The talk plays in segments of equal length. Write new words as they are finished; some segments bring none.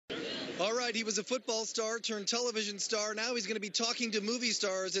All right, he was a football star turned television star. Now he's going to be talking to movie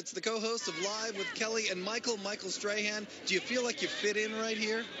stars. It's the co-host of Live with Kelly and Michael Strahan. Do you feel like you fit in right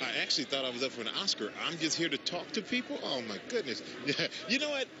here? I actually thought I was up for an Oscar. I'm just here to talk to people. Oh, my goodness. You know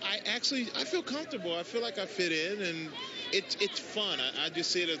what? I feel comfortable. I feel like I fit in, and it's fun. I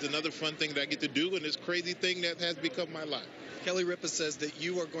just see it as another fun thing that I get to do, and this crazy thing that has become my life. Kelly Ripa says that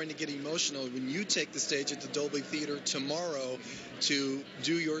you are going to get emotional when you take the stage at the Dolby Theater tomorrow to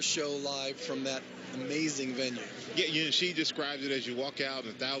do your show live from that amazing venue. Yeah, she describes it as you walk out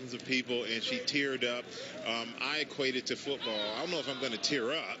and thousands of people, and she teared up. I equate it to football. I don't know if I'm going to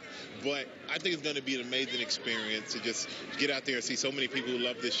tear up, but I think it's going to be an amazing experience to just get out there and see so many people who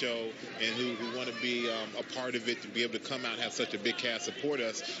love the show and who want to be a part of it, to be able to come out and have such a big cast support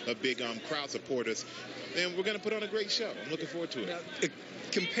us, a big crowd support us. And we're going to put on a great show. I'm looking forward to it. Now,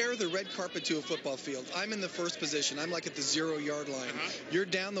 compare the red carpet to a football field. I'm in the first position. I'm like at the 0-yard line. You're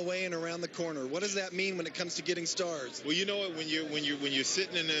down the way and around the corner. What does that mean when it comes to getting stars? Well, you know what? When you're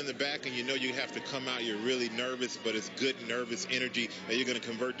sitting in there in the back and you know you have to come out, you're really nervous, but it's good nervous energy that you're going to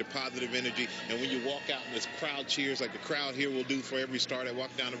convert to positive energy. And when you walk out and this crowd cheers, like the crowd here will do for every star that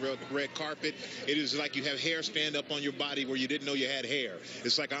walks down the red carpet, it is like you have hair stand up on your body where you didn't know you had hair.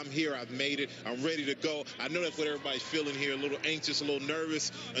 It's like, I'm here, I've made it, I'm ready to go. I know that's what everybody's feeling here, a little anxious, a little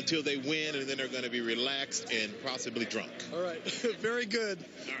nervous until they win, and then they're going to be relaxed and possibly drunk. All right. Very good.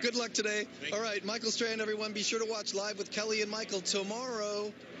 Good luck today. All right, Michael Strahan, everyone. Be sure to watch Live with Kelly and Michael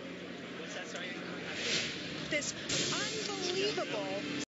tomorrow. What's that, sorry? This unbelievable